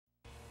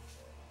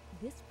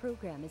This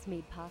program is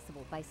made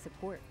possible by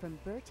support from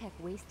Vertec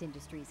Waste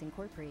Industries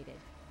Incorporated.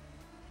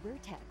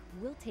 Vertec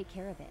will take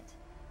care of it.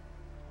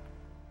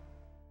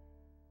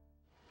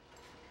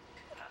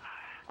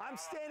 I'm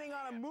standing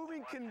on a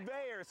moving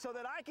conveyor so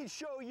that I can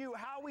show you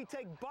how we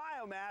take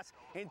biomass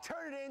and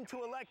turn it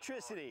into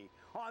electricity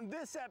on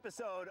this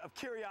episode of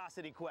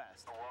Curiosity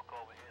Quest.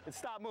 It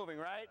stopped moving,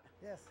 right?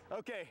 Yes.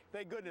 Okay,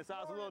 thank goodness. I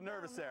was a little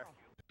nervous there.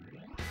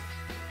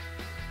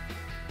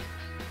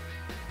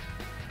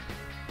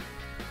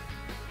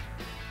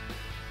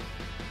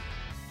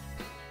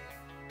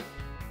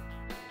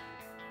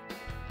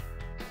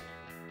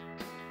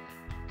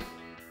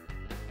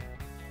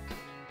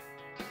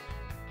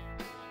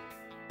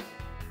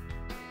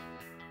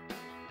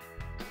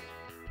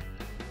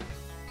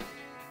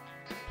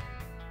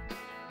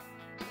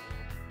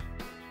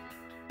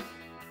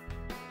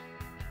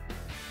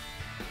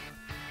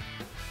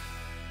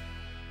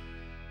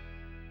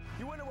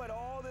 You wonder what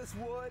all this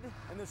wood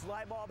and this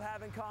light bulb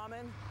have in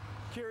common?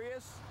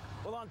 Curious?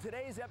 Well, on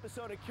today's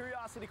episode of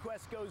Curiosity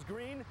Quest Goes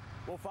Green,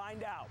 we'll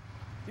find out.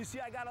 You see,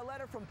 I got a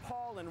letter from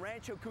Paul in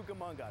Rancho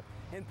Cucamonga,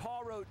 and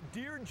Paul wrote,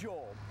 "Dear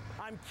Joel,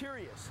 I'm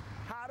curious,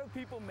 how do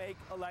people make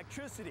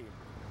electricity?"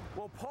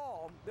 Well,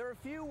 Paul, there are a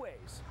few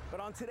ways, but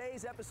on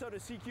today's episode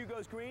of CQ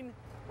Goes Green,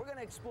 we're going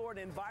to explore an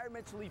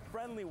environmentally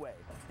friendly way,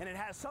 and it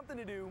has something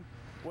to do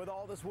with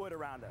all this wood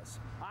around us.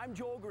 I'm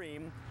Joel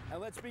Green,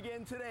 and let's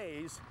begin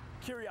today's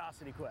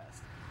Curiosity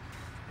Quest.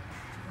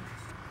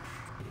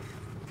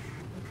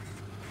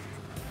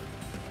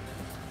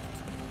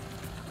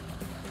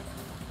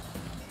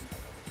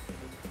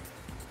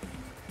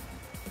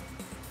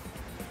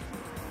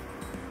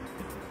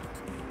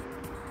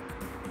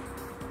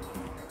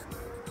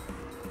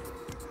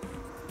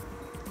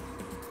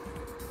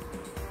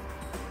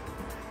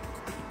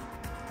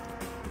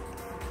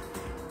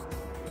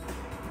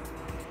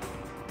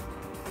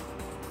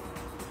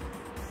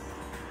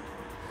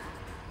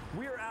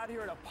 We are out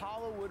here at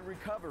Apollo Wood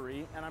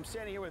Recovery, and I'm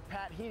standing here with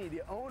Pat Heaney,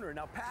 the owner.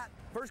 Now, Pat,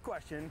 first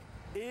question,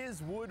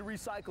 is wood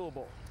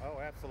recyclable? Oh,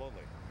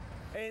 absolutely.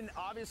 And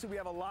obviously we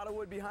have a lot of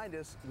wood behind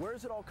us.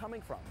 Where's it all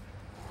coming from?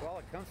 Well,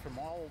 it comes from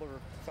all over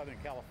Southern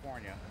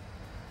California.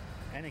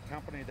 Any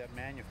company that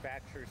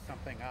manufactures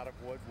something out of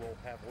wood will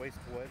have waste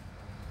wood.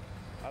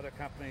 Other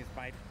companies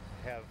might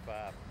have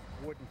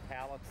wooden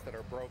pallets that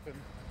are broken.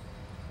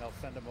 They'll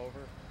send them over.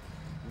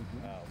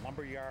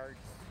 Lumber yards.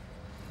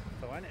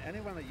 So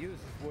anyone that uses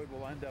wood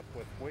will end up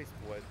with waste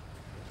wood,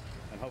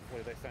 and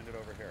hopefully they send it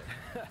over here.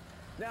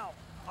 Now,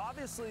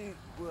 obviously,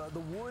 the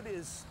wood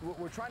is,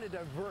 we're trying to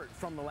divert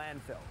from the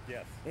landfill.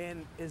 Yes.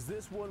 And is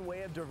this one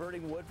way of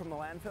diverting wood from the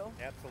landfill?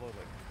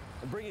 Absolutely.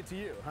 And bring it to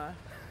you, huh?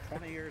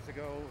 20 years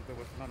ago, there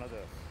was none of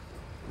this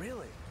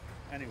Really?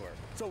 anywhere.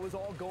 So it was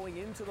all going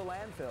into the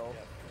landfill.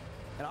 Yes.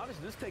 And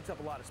obviously this takes up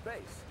a lot of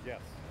space.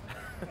 Yes.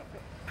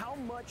 How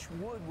much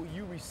wood will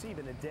you receive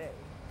in a day?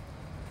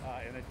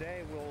 In a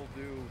day, we'll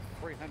do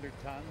 300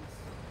 tons.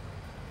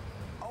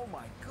 Oh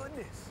my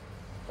goodness.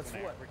 That's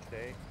An what? average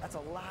day. That's a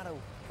lot of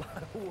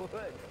wood.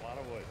 A lot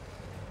of wood.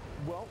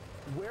 Well,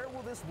 where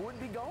will this wood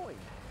be going?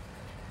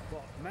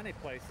 Well, many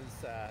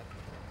places,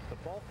 the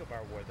bulk of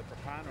our wood, the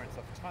preponderance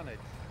of tonnage,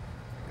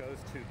 goes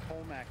to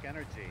Colmac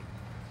Energy,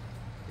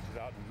 which is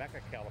out in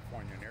Mecca,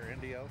 California, near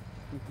Indio.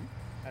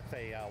 That's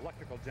a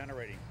electrical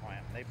generating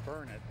plant. They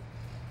burn it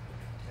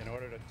in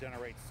order to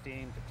generate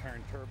steam to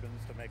turn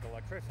turbines to make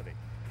electricity.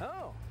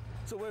 Oh,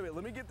 so wait,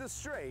 let me get this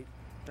straight.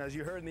 As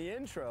you heard in the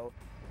intro,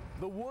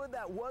 the wood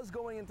that was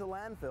going into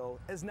landfill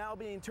is now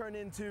being turned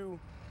into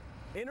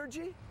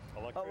energy?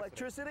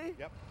 Electricity?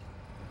 Yep.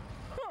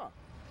 Huh.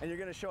 And you're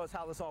gonna show us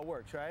how this all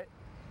works, right?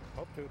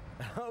 Hope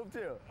to. Hope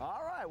to.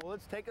 All right, well,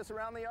 let's take us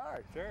around the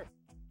yard. Sure.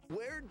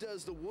 Where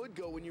does the wood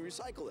go when you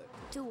recycle it?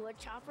 To wood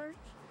chopper.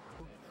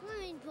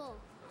 Swimming pool.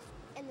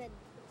 And then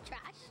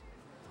trash.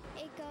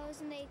 It goes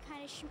and they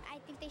kind of, I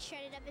think they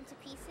shred it up into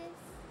pieces.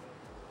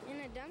 In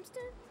a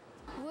dumpster.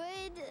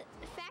 Wood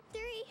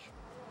factory.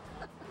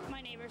 My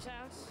neighbor's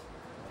house.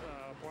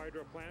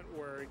 Hydro plant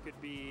where it could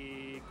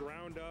be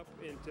ground up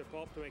into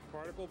pulp to make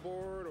particle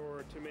board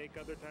or to make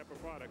other type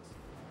of products.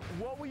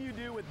 What will you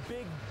do with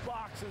big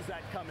boxes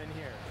that come in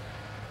here?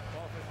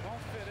 Well, if it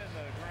won't fit in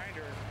the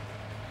grinder,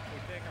 we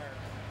take our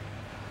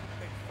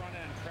big front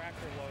end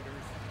tractor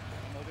loaders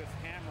and we'll just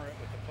hammer it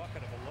with the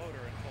bucket of a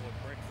loader until it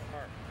breaks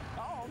apart.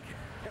 Oh, okay.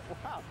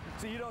 Wow.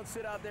 So you don't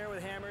sit out there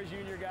with hammers, you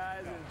and your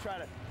guys, and try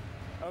to,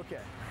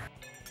 okay.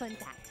 Fun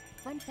fact,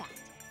 fun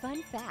fact,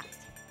 fun fact.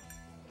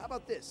 How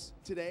about this?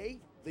 Today,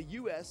 the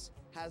U.S.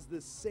 has the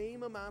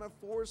same amount of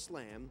forest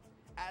land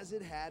as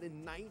it had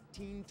in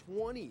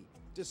 1920,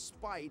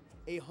 despite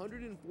a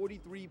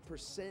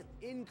 143%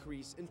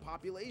 increase in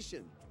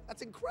population.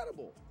 That's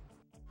incredible.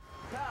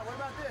 Pat, what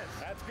about this?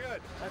 That's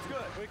good. That's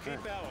good. We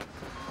keep that one.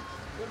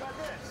 What about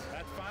this?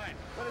 That's fine.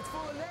 But it's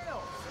full of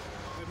nails.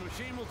 The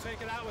machine will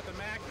take it out with the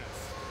magnets.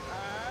 All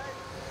right.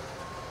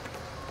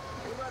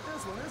 What about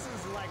this one? This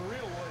is like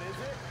real wood, is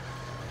it?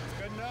 It's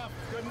good enough.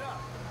 Good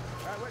enough.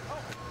 All right, wait. Oh,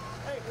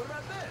 hey, what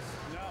about this?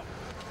 No,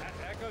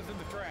 that goes in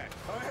the trash.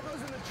 Oh, that goes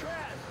in the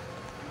trash.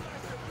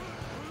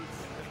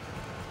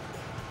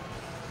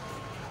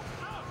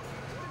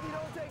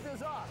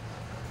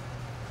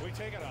 We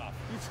take it off.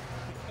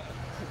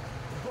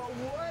 But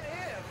what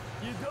if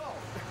you don't?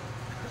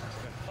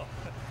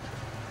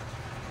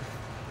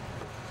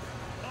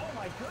 Oh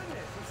my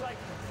goodness, it's like,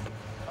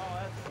 oh,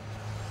 that's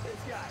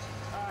this guy.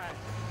 All right.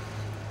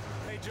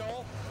 Hey,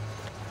 Joel,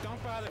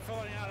 don't bother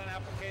filling out an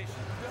application.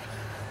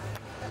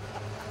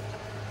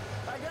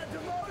 I got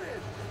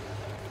demoted.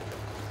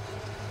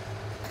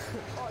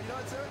 Oh, you know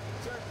what, sir?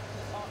 Sir,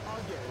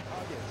 I'll get it.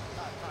 I'll get it.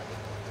 I'll get it.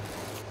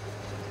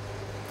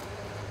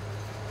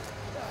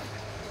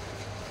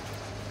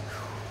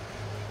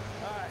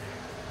 All right,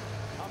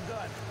 I'm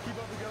done. Keep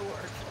up the good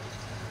work.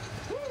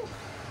 Woo!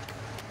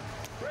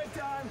 Break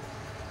time.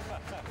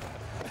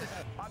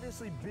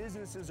 Obviously,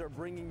 businesses are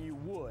bringing you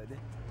wood.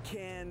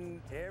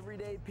 Can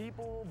everyday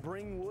people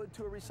bring wood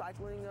to a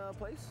recycling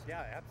place?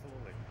 Yeah,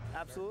 absolutely.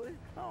 Absolutely?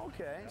 Oh,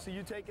 okay. So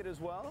you take it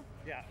as well?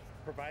 Yeah,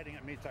 providing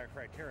it meets our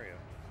criteria.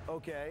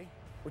 Okay.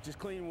 Which is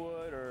clean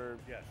wood or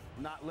Yes.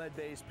 not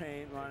lead-based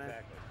paint on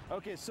Exactly. it?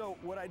 Okay, so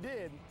what I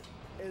did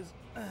is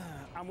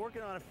I'm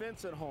working on a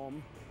fence at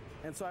home,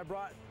 and so I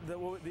brought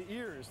the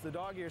ears, the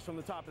dog ears from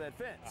the top of that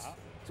fence. Uh-huh.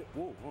 So,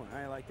 whoa,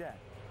 I like that.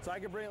 So I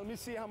can bring, let me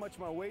see how much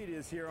my weight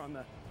is here on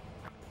the,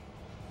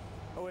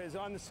 oh wait, is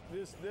it on this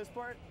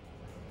part?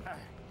 All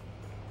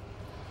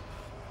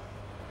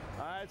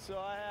right, so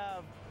I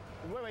have,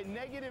 wait,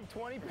 negative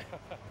 20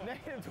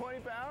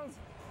 pounds?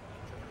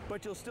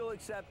 But you'll still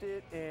accept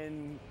it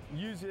and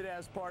use it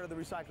as part of the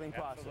recycling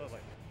process. Absolutely.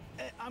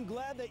 I'm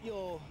glad that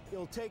you'll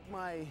take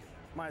my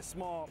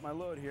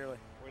load here.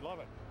 We love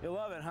it. You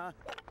love it, huh?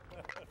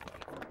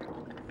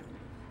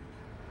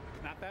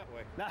 Not that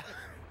way.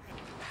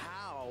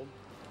 How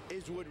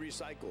is wood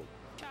recycled?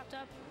 Chopped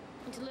up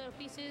into little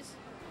pieces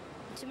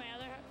to my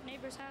other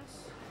neighbor's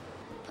house.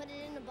 Put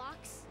it in a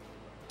box.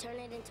 Turn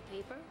it into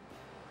paper.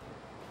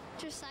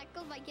 It's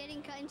recycled by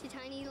getting cut into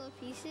tiny little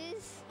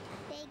pieces.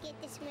 They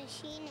get this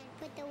machine and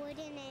put the wood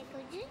in and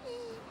it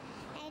goes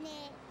and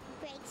it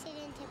breaks it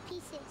into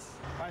pieces.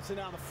 All right, so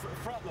now the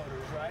front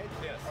loaders, right?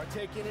 Yes. Are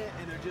taking it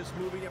and they're just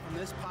moving it from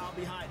this pile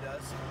behind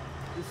us.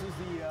 This is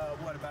the,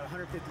 what, about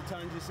 150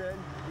 tons you said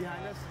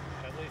behind us?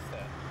 At least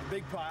that.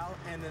 Big pile,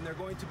 and then they're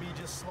going to be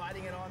just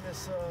sliding it on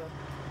this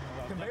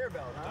conveyor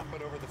belt, huh? Dump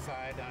it over the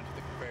side onto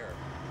the conveyor.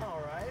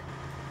 All right.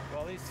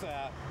 Well, these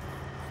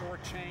 4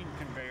 chain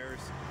conveyors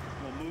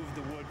will move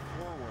the wood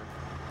forward.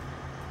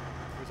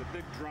 There's a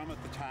big drum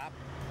at the top.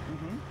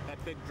 Mm-hmm.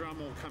 That big drum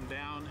will come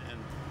down and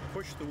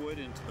push the wood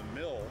into the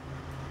mill.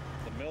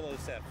 The mill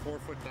is that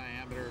 4-foot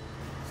diameter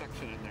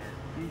section in there.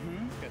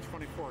 Mm-hmm. It's got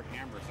 24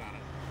 hammers on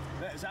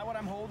it. Is that what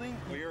I'm holding?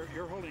 Well,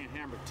 you're holding a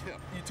hammer tip.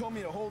 You told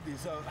me to hold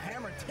these. So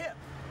hammer tip.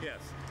 Yes.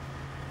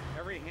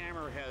 Every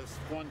hammer has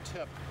one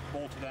tip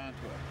bolted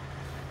onto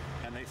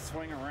it. And they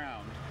swing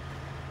around.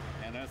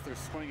 And as they're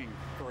swinging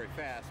very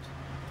fast,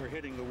 they're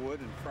hitting the wood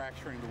and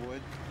fracturing the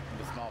wood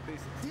into small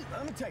pieces.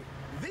 Let me tell you,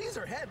 these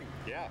are heavy.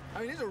 Yeah.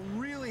 I mean, these are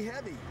really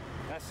heavy.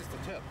 That's just the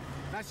tip.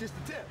 That's just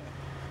the tip.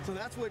 So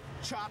that's what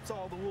chops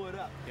all the wood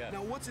up. Yes.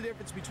 Now, what's the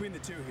difference between the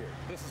two here?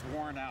 This is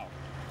worn out.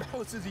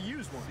 Oh, this is a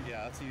used one.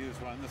 Yeah, that's a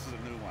used one. This is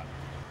a new one.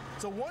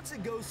 So once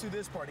it goes through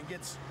this part and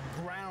gets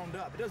ground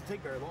up, it doesn't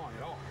take very long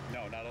at all,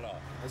 No, not at all.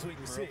 as we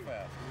can Real see.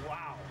 fast.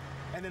 Wow.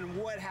 And then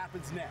what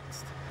happens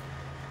next?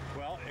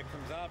 Well, it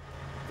comes out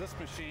this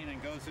machine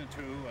and goes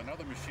into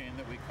another machine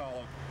that we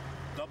call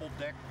a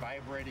double-deck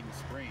vibrating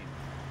screen.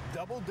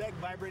 Double deck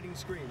vibrating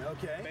screen,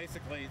 okay.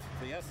 Basically,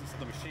 the essence of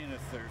the machine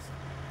is there's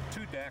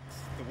 2 decks.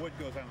 The wood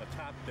goes on the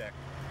top deck,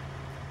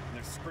 and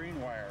there's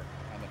screen wire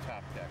on the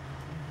top deck.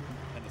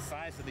 And the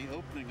size of the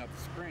opening of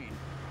the screen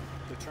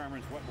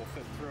determines what will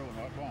fit through and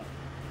what won't.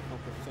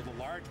 Okay. So the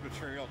large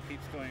material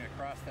keeps going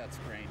across that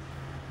screen,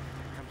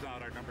 comes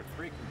out our number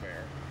 3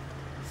 conveyor.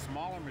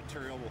 Smaller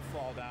material will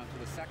fall down to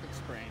the second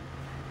screen,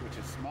 which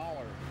is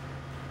smaller,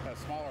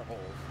 has smaller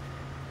holes.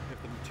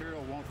 If the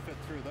material won't fit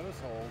through those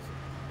holes,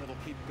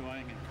 it'll keep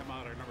going and come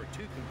out our number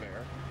 2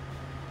 conveyor.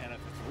 And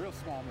if it's real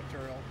small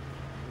material,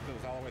 it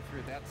goes all the way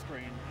through that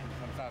screen and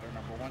comes out our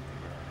number 1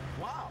 conveyor.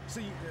 Wow. So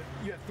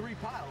you have 3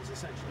 piles,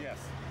 essentially. Yes.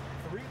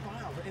 3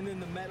 piles. And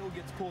then the metal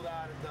gets pulled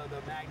out,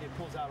 the magnet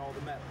pulls out all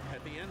the metal.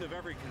 At the end of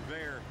every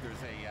conveyor, there's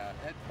a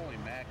head pulley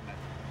magnet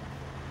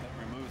that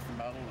removes the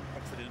metal and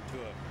puts it into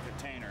a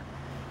container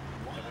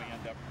that we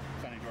end up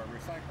sending to our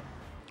recycler.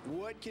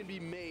 What can be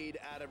made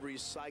out of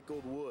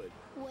recycled wood?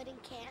 Wooden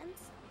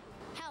cans.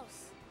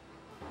 House.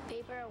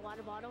 Paper or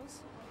water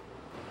bottles.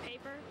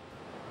 Paper.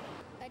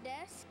 A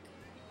desk,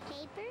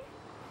 Paper.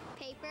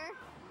 paper,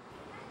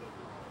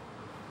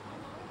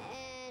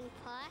 and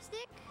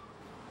plastic.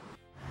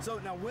 So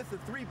now with the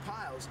 3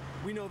 piles,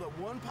 we know that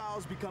 1 pile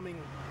is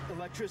becoming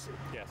electricity.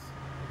 Yes.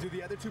 Do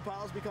the other 2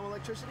 piles become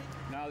electricity?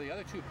 Now the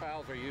other 2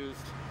 piles are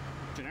used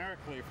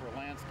generically for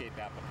landscape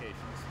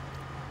applications.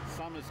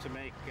 Some is to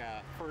make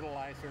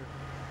fertilizer.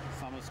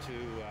 Some is to,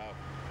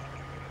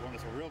 when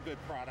it's a real good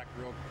product,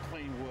 real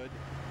clean wood,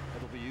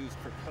 it'll be used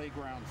for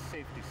playground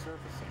safety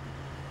surfacing.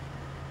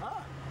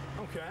 Ah,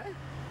 okay.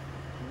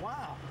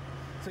 Wow.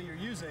 So you're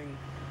using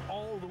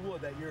all the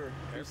wood that you're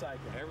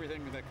recycling.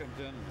 Everything that comes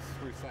in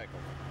is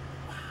recycled.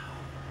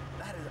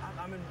 Wow.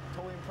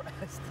 totally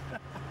impressed.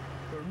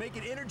 We're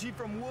making energy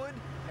from wood,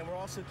 and we're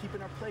also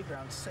keeping our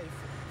playground safe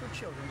for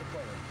children to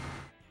play in.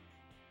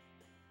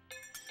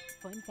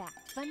 Fun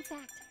fact, fun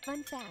fact,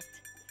 fun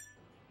fact.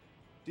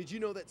 Did you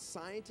know that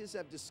scientists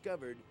have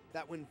discovered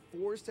that when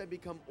forests have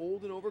become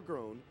old and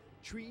overgrown,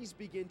 trees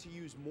begin to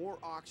use more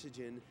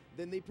oxygen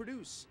than they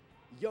produce?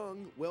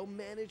 Young,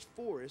 well-managed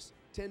forests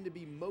tend to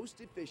be most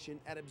efficient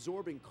at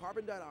absorbing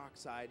carbon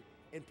dioxide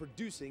and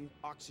producing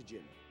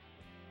oxygen.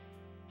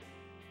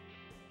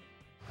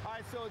 All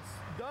right, so it's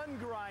done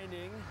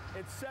grinding.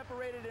 It's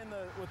separated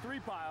with 3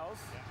 piles.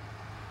 Yeah.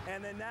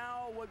 And then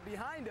now what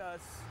behind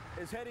us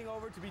is heading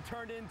over to be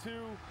turned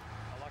into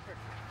Electric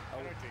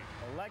energy.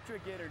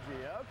 Electric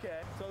energy,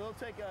 okay. So they'll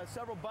take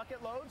several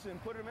bucket loads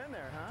and put them in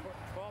there, huh?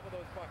 12 of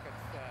those buckets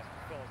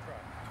fill a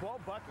truck.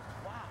 12 buckets,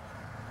 wow.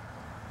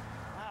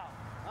 Wow,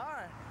 all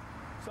right.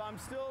 So I'm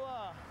still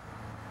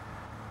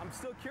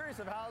curious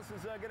of how this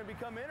is gonna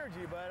become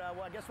energy, but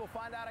well, I guess we'll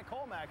find out at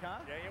Colmac, huh?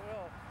 Yeah, you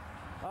will.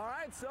 All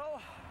right, so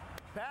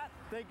Pat,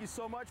 thank you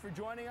so much for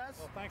joining us.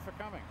 Well, thanks for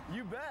coming.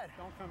 You bet.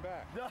 Don't come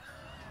back.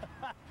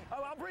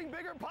 I'll bring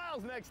bigger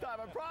piles next time,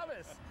 I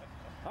promise.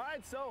 All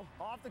right, so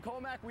off to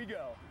Colmac we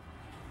go.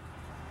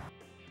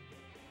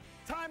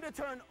 Time to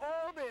turn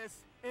all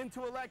this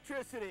into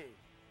electricity.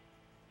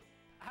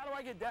 How do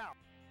I get down?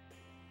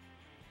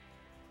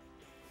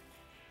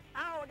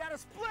 Ow, I got a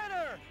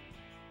splitter!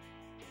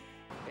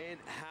 And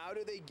how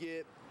do they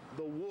get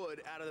the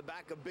wood out of the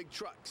back of big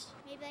trucks?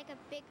 Maybe like a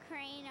big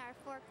crane or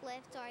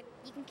forklift, or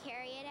you can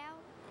carry it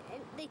out.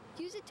 And they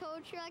use a tow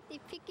truck, they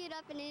pick it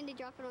up and then they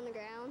drop it on the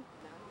ground.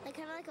 Like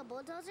kind of like a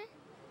bulldozer,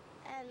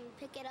 and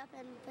pick it up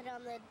and put it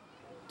on the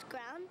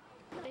ground.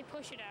 They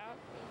push it out.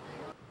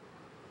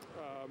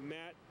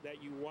 Mat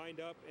that you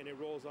wind up and it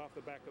rolls off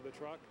the back of the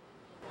truck.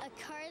 A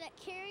car that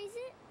carries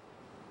it.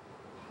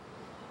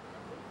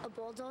 A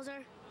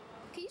bulldozer.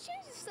 Can you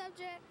change the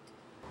subject?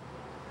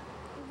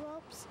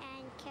 Ropes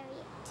and carry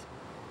it.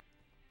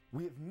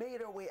 We have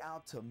made our way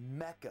out to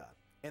Mecca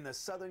in the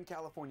Southern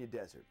California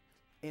desert,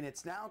 and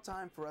it's now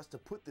time for us to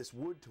put this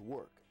wood to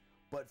work.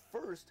 But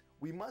first,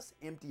 we must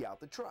empty out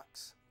the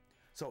trucks.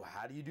 So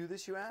how do you do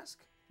this, you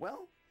ask?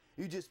 Well,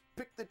 you just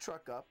pick the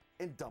truck up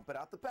and dump it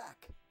out the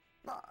back.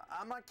 No,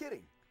 I'm not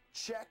kidding.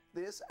 Check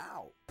this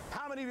out.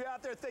 How many of you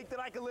out there think that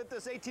I can lift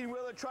this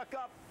 18-wheeler truck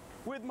up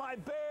with my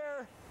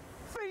bare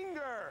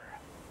finger?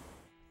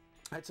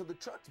 All right, so the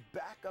truck's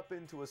back up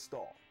into a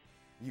stall.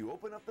 You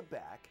open up the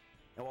back,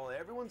 and while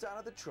everyone's out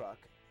of the truck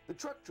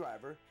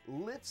driver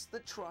lifts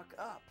the truck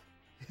up.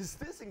 Is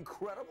this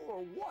incredible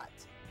or what?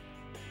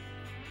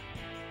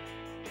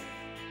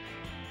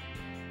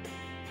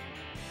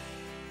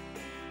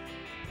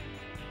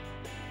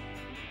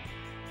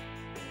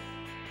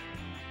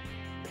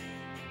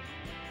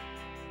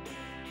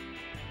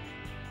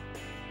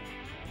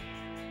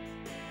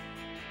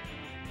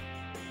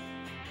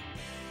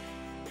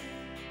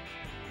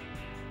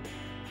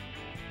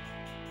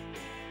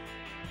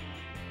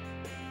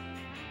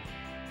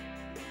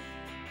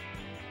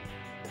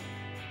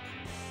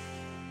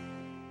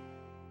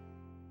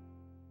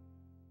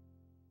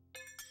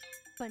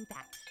 Fun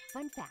fact,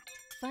 fun fact,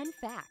 fun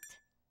fact.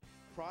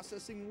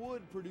 Processing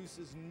wood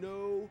produces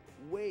no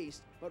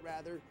waste, but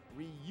rather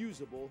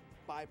reusable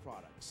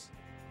byproducts.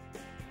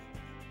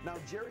 Now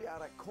Jerry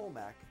out at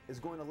Colmac is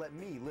going to let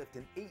me lift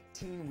an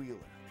 18-wheeler.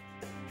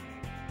 All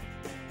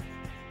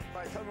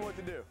right, tell me what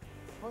to do.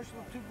 Push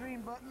the 2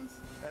 green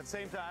buttons. At the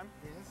same time?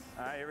 Yes.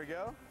 All right, here we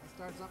go. That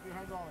starts up your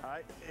hydraulic. All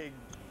right,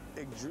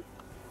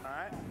 all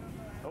right.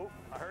 Oh,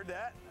 I heard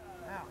that.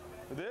 Now,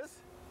 This?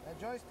 that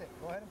joystick,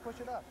 go ahead and push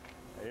it up.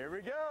 Here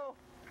we go.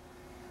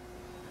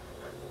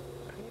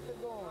 Keep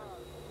it going.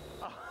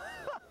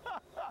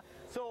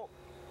 So,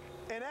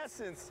 in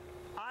essence,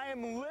 I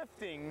am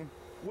lifting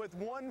with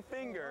one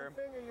finger.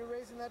 One finger, you're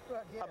raising that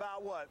truck. Yes.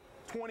 About what?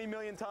 20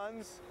 million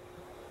tons?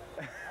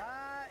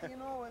 You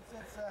know, it's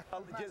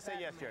Just say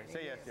yes, Jerry.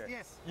 Say yes, Jerry.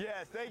 Yes.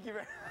 Yes, thank you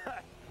very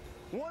much.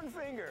 One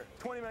finger,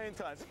 20 million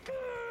tons.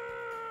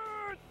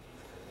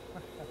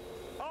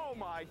 Oh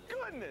my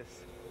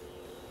goodness.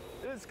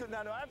 This is good.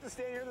 Now, do I have to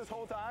stand here this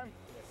whole time?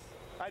 Yes.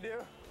 I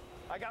do?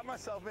 I got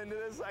myself into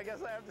this. I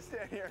guess I have to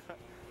stand here.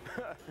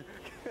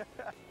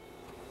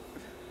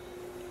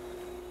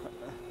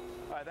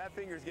 All right, that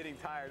finger's getting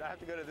tired. I have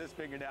to go to this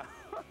finger now.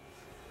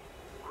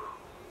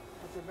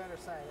 That's a better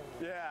sign,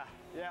 isn't it?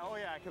 Yeah, oh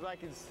yeah, because I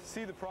can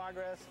see the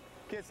progress.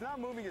 Okay, it's not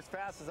moving as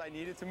fast as I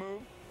need it to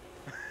move.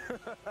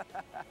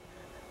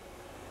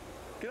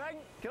 Can I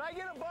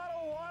get a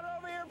bottle of water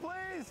over here,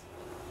 please?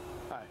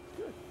 All right,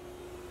 good.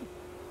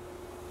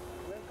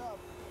 Wake up.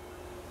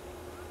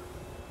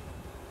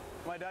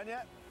 Am I done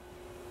yet?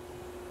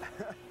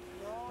 No,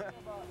 you're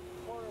about a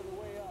quarter of the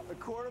way up. A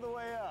quarter of the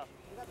way up.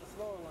 You got the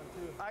slower one,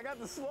 too. I got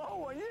the slow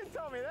one. You didn't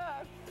tell me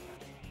that.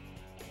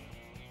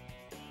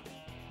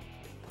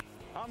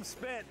 I'm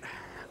spent.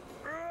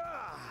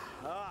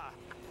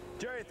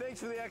 Jerry, thanks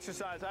for the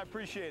exercise. I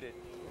appreciate it.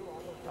 You're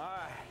welcome. All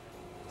right.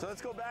 So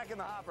let's go back in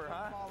the hopper,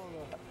 huh? Follow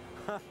the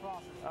process.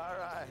 All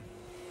right.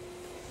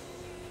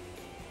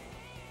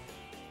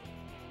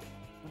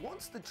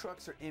 Once the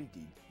trucks are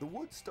emptied, the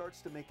wood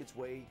starts to make its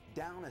way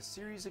down a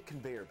series of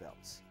conveyor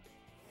belts.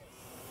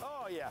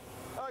 Oh yeah,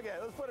 okay,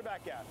 let's put it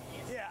back out.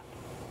 Yeah.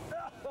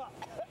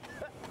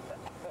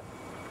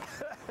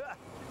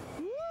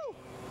 Woo!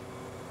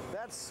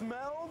 That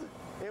smelled,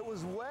 it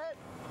was wet,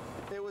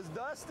 it was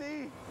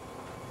dusty.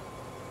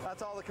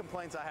 That's all the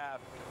complaints I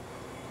have.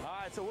 All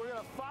right, so we're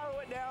gonna follow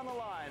it down the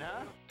line,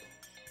 huh?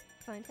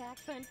 Fun fact,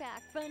 fun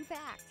fact, fun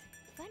fact,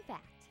 fun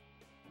fact.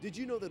 Did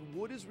you know that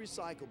wood is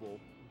recyclable,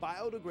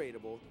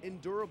 biodegradable,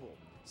 and durable,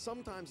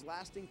 sometimes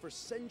lasting for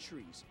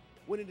centuries?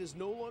 When it is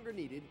no longer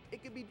needed,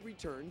 it can be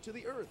returned to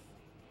the earth.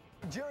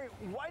 Jerry,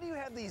 why do you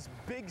have these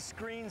big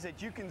screens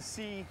that you can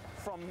see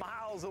from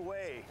miles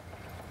away?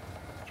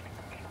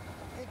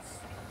 It's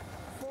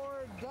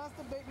for dust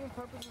abatement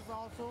purposes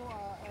also.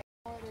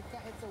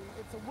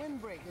 It's a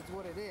windbreak, is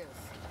what it is.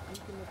 You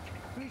can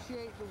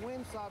appreciate the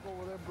wind cycle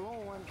where they're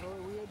blowing. So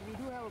we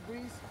do have a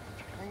breeze,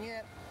 and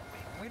yet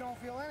we don't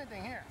feel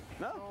anything here.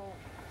 No.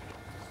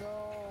 So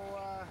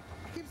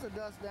it keeps the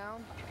dust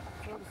down,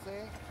 so to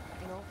say.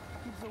 You know,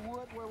 keeps the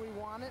wood where we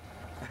want it.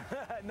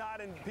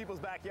 Not in people's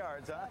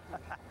backyards, huh?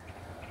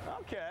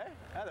 Okay.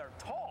 Yeah, they're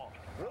tall,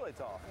 really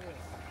tall. It is.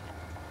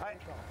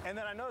 And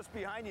then I noticed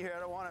behind you here,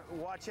 I want to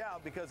watch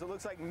out because it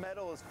looks like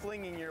metal is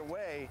flinging your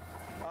way.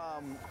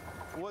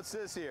 What's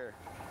this here?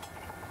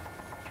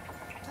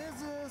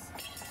 This is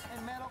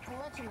a metal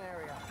collection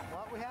area.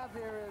 What we have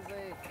here is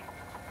a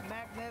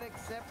magnetic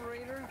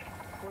separator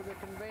for the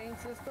conveying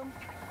system.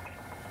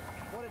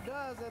 What it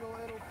does, it'll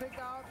pick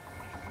out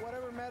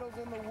whatever metal's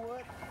in the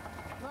wood.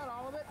 Not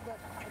all of it, but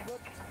a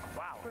good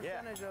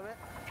percentage of it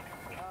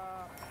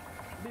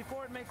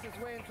before it makes its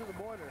way into the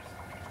boilers.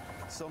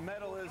 So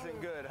metal isn't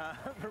good, huh?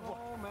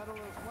 No, metal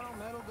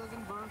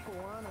doesn't burn for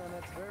one, and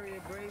it's very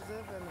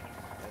abrasive, and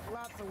it's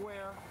lots of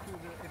wear to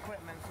the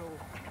equipment, so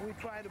we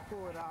try to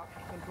control it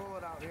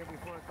out here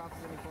before it causes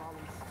any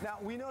problems. Now,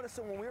 we noticed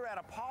that when we were at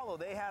Apollo,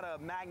 they had a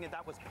magnet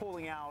that was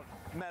pulling out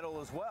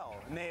metal as well,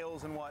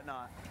 nails and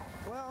whatnot.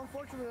 Well,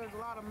 unfortunately, there's a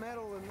lot of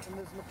metal in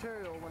this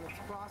material. When it's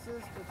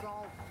processed, it's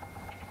all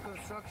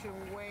construction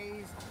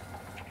waste,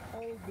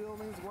 old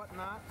buildings,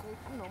 whatnot. So,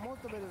 you know,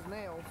 most of it is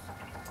nails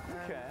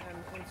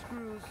and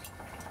screws.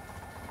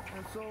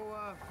 And so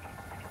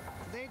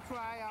they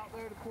try out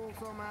there to pull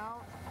some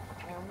out,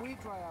 and we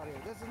try out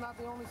here. This is not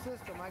the only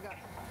system. I got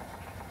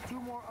 2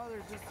 more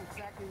others just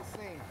exactly the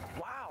same.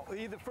 Wow,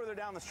 either further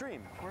down the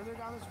stream. Further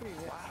down the stream,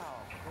 yes.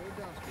 Wow.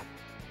 Further downstream.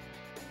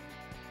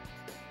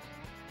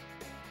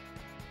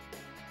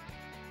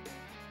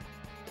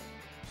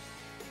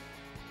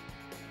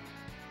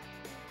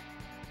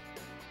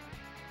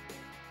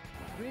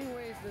 Green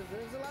waste,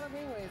 there's a lot of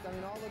green waste. I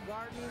mean, all the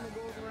gardening that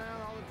goes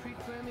around, all the tree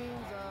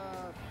trimmings,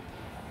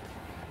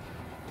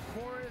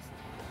 forest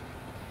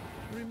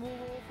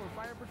removal for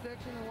fire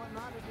protection and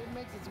whatnot, it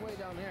makes its way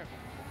down here.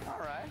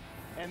 All right.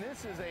 And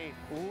this is a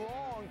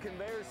long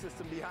conveyor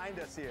system behind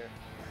us here.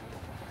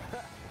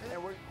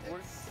 And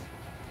it's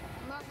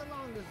not the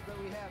longest that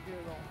we have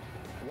here,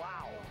 though.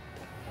 Wow.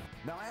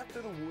 Now,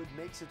 after the wood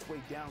makes its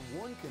way down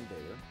one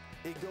conveyor,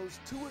 it goes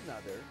to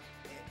another,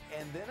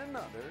 and then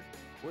another,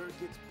 where it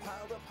gets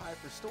piled up high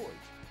for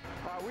storage.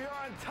 We are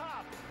on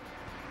top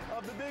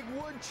of the big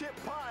wood chip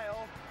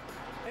pile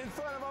in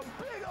front of a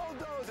big old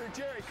dozer.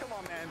 Jerry, come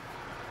on, man.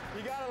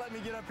 You gotta let me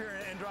get up here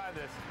and drive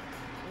this.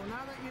 Well,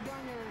 now that you've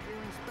done your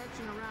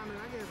inspection around it,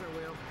 I guess I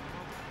will.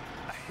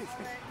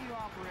 I'll let you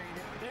operate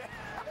it.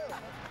 Yeah.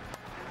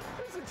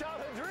 It's a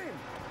childhood dream.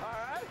 All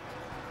right.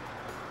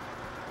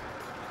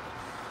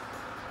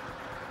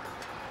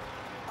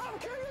 I'm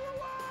king of the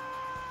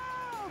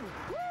world!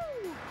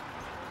 Woo!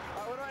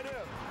 What do I do?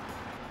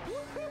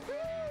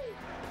 Woo-hoo-hoo!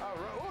 All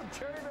right. Oh,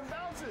 Jerry even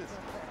bounces.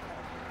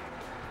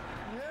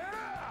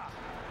 Yeah!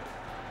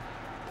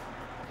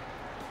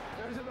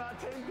 There's about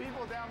 10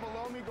 people down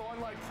below me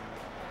going like...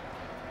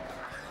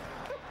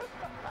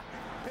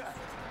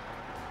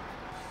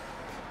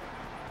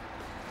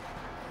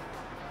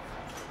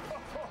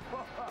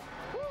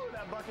 Woo,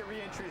 that bucket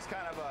re-entry is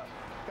kind of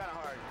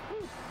hard.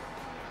 Woo.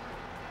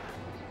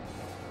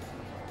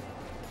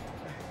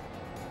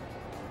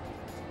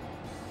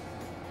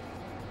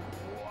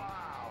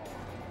 Wow.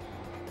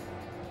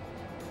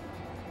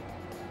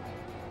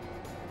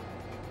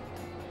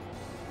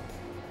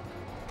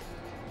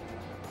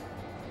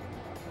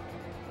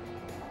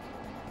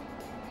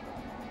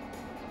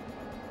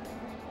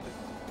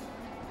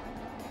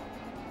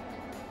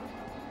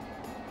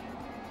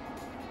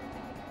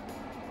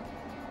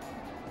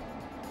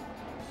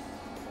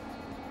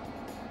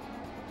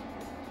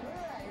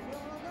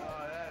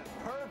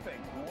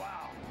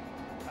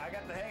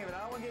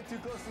 Too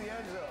close to the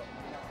edge, though.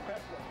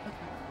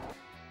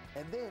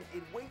 And then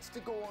it waits to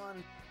go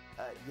on,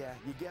 yeah,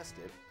 you guessed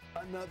it,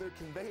 another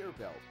conveyor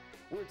belt,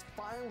 where it's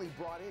finally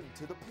brought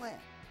into the plant.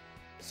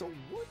 So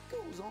what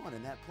goes on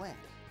in that plant?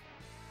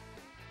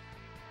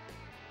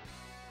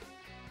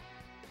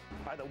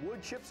 All right, the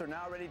wood chips are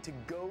now ready to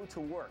go to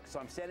work. So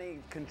I'm standing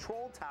in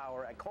control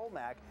tower at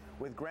Colmac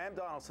with Graham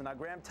Donaldson. Now,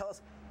 Graham, tell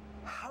us,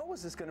 how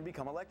is this going to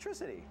become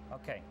electricity?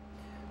 Okay.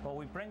 Well,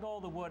 we bring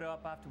all the wood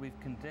up after we've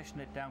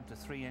conditioned it down to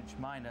 3"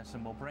 minus,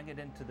 and we'll bring it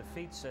into the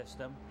feed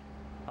system,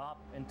 up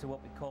into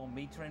what we call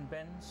metering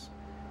bins.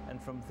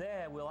 And from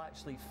there, we'll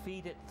actually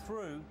feed it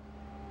through,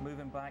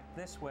 moving back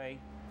this way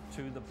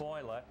to the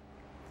boiler.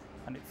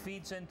 And it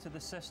feeds into the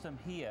system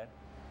here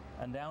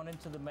and down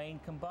into the main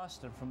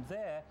combustor. From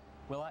there,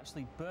 we'll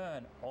actually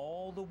burn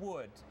all the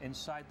wood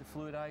inside the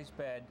fluidized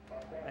bed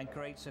and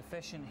create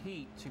sufficient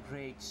heat to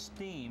create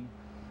steam,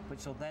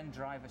 which will then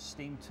drive a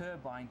steam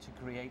turbine to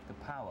create the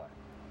power.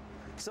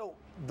 So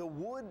the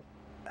wood,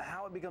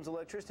 how it becomes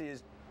electricity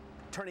is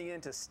turning it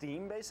into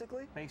steam,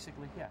 basically?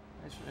 Basically, yeah.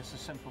 It's as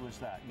simple as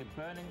that. You're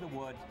burning the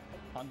wood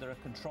under a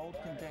controlled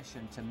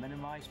condition to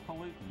minimize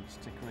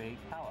pollutants to create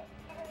power.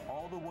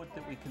 All the wood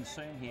that we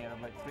consume here,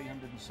 about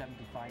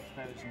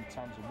 375,000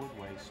 tons of wood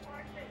waste,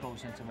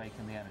 goes into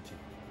making the energy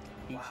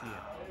each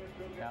year.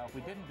 Now, if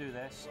we didn't do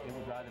this, it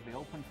would either be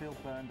open field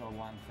burned or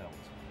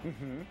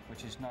landfilled,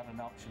 which is not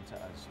an option to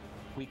us.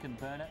 We can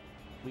burn it,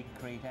 we can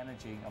create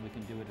energy, and we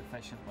can do it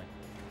efficiently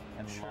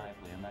and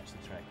reliably, and that's the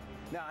trick.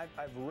 Now,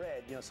 I've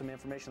read, some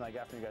information that I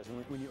got from you guys.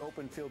 When you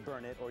open field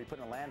burn it or you put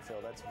it in a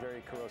landfill, that's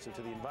very corrosive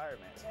to the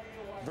environment.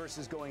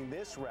 Versus going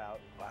this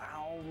route,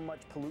 how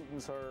much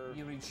pollutants are...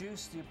 You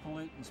reduce the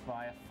pollutants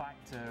by a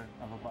factor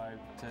of about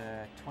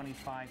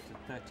 25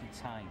 to 30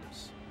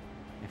 times.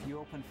 If you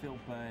open field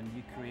burn,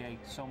 you create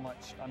so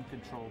much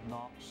uncontrolled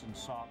NOx and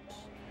SOx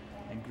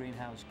and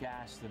greenhouse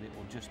gas that it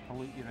will just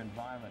pollute your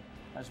environment,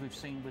 as we've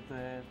seen with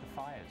the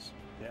fires.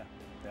 Yeah.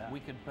 Yeah.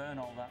 We could burn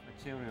all that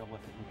material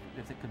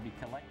if it could be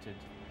collected,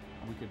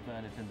 and we could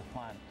burn it in the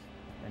plant,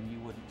 and you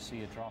wouldn't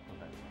see a drop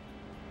of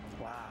it.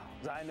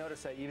 Wow. I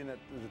noticed that even at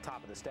the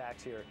top of the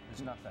stacks here,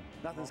 there's nothing.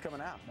 Nothing's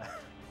coming out. No.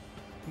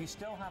 You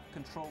still have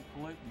controlled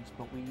pollutants,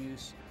 but we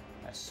use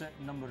a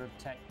certain number of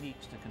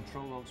techniques to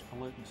control those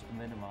pollutants to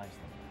minimize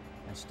them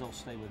and still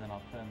stay within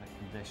our permit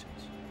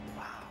conditions.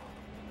 Wow.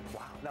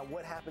 Wow. Now,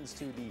 what happens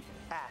to the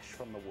ash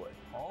from the wood?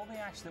 All the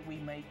ash that we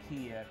make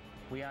here,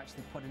 we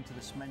actually put into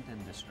the cement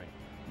industry.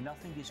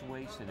 Nothing is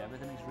wasted,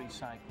 everything is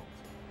recycled.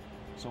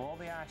 So all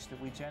the ash that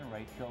we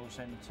generate goes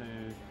into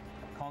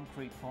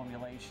concrete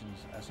formulations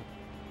as an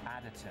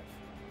additive.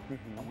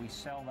 And we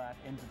sell that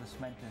into the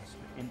cement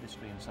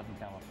industry in Southern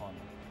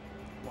California.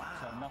 Wow.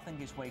 So nothing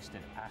is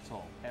wasted at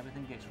all.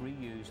 Everything gets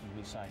reused and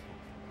recycled.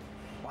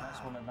 Wow.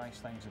 That's one of the nice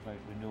things about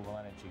renewable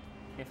energy.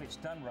 If it's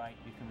done right,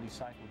 you can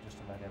recycle just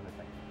about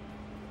everything.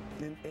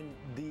 And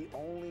the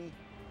only,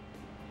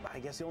 I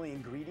guess the only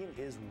ingredient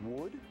is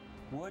wood?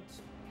 Wood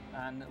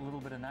and a little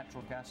bit of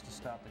natural gas to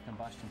start the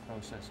combustion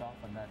process off,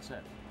 and that's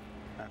it.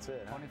 That's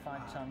it.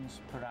 25 tons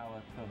per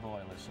hour per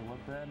boiler, so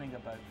we're burning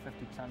about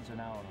 50 tons an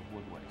hour of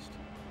wood waste,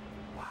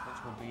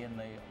 which will be in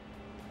the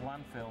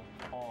landfill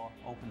or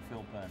open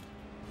field burn.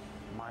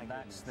 And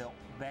that's the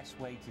best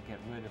way to get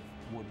rid of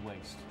wood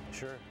waste.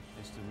 Sure.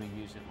 Is to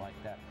reuse it like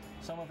that.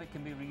 Some of it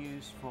can be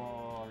reused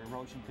for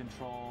erosion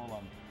control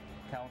and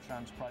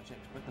Caltrans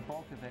projects, but the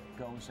bulk of it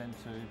goes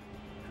into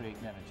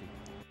creating energy.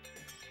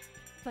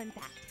 Fun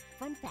fact,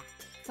 fun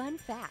fact, fun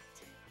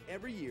fact.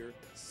 Every year,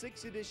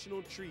 6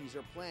 additional trees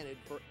are planted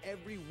for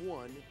every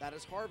one that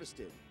is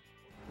harvested.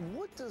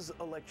 What does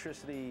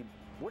electricity,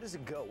 where does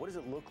it go? What does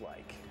it look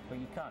like? Well,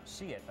 you can't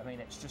see it. I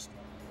mean,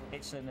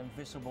 it's an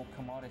invisible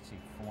commodity,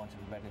 for want of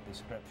a better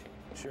description.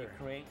 Sure. You're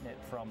creating it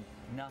from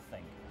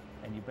nothing,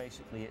 and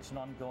it's an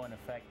ongoing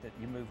effect that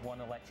you move one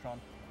electron,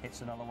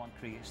 hits another one,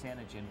 creates the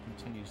energy, and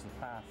continues the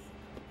path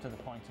to the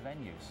point of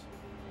end use.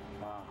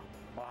 Wow.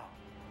 Wow.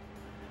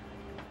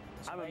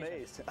 I'm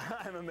amazed.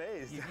 I'm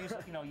amazed.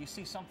 You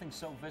see something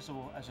so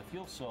visible as a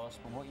fuel source,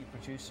 but what you're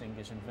producing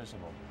is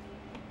invisible.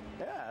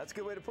 Yeah, that's a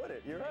good way to put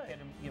it. You're right.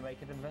 You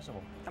make it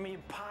invisible. I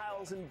mean,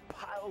 piles and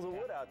piles of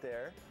wood out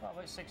there. Well,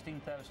 about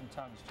 16,000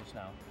 tons just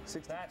now.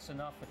 That's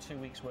enough for 2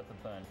 weeks worth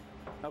of burn.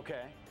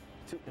 Okay.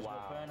 Because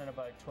we're burning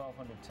about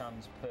 1,200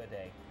 tons per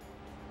day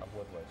of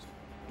wood waste.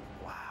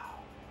 Wow.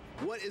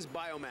 What is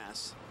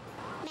biomass?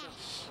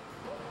 Mesh.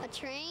 A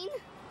train?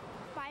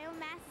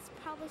 Biomass is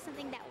probably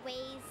something that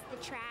weighs the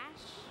trash.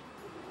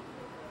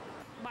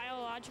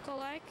 Biological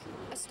like?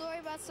 A story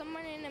about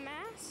someone in a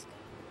mask?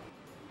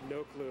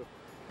 No clue.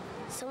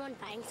 Someone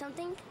buying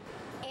something?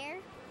 Air?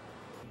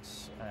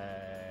 It's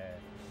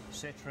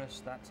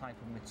citrus, that type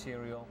of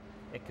material.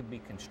 It can be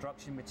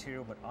construction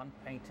material, but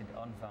unpainted,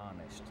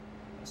 unvarnished.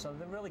 So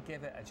they really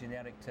give it a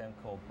generic term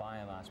called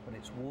biomass, but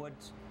it's wood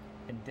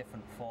in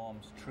different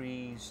forms,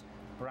 trees,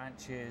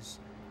 branches,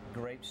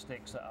 grape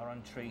sticks that are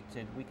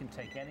untreated. We can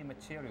take any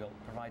material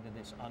provided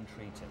it's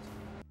untreated.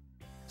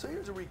 So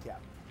here's a recap.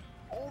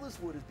 All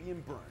this wood is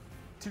being burned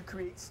to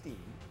create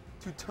steam,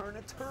 to turn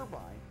a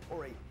turbine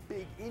or a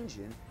big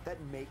engine that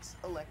makes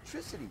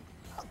electricity.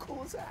 How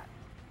cool is that?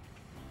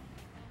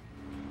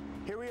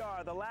 Here we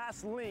are, the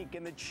last link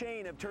in the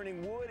chain of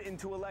turning wood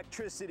into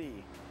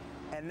electricity.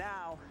 And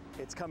now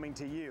it's coming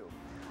to you.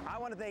 I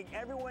want to thank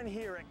everyone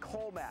here at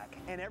Colmac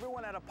and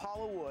everyone at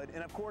Apollo Wood,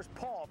 and of course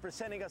Paul for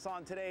sending us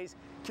on today's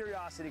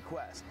Curiosity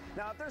Quest.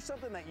 Now, if there's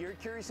something that you're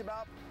curious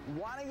about,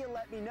 why don't you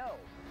let me know?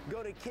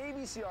 Go to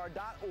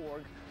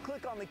kvcr.org,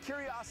 click on the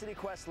Curiosity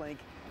Quest link,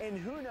 and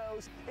who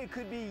knows, it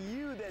could be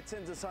you that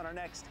sends us on our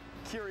next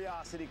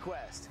Curiosity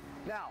Quest.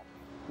 Now,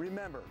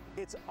 remember,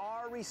 it's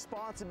our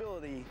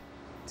responsibility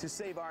to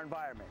save our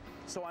environment.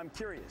 So I'm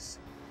curious,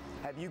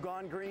 have you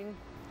gone green?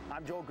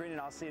 I'm Joel Green,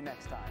 and I'll see you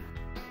next time.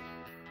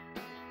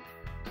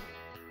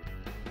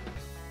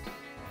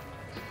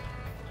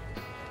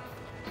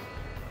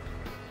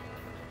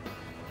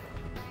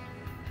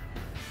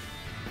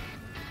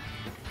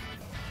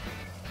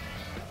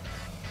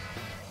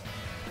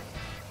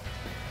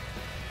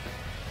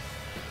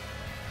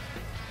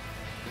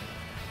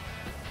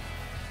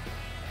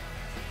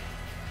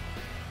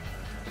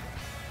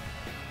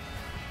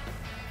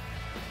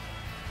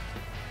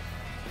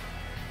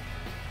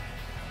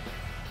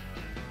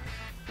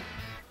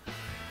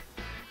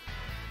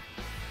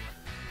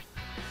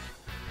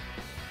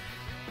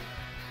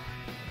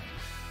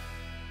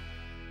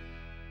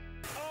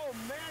 Oh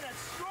man, it's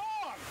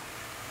strong!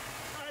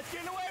 It's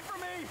getting away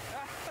from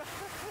me!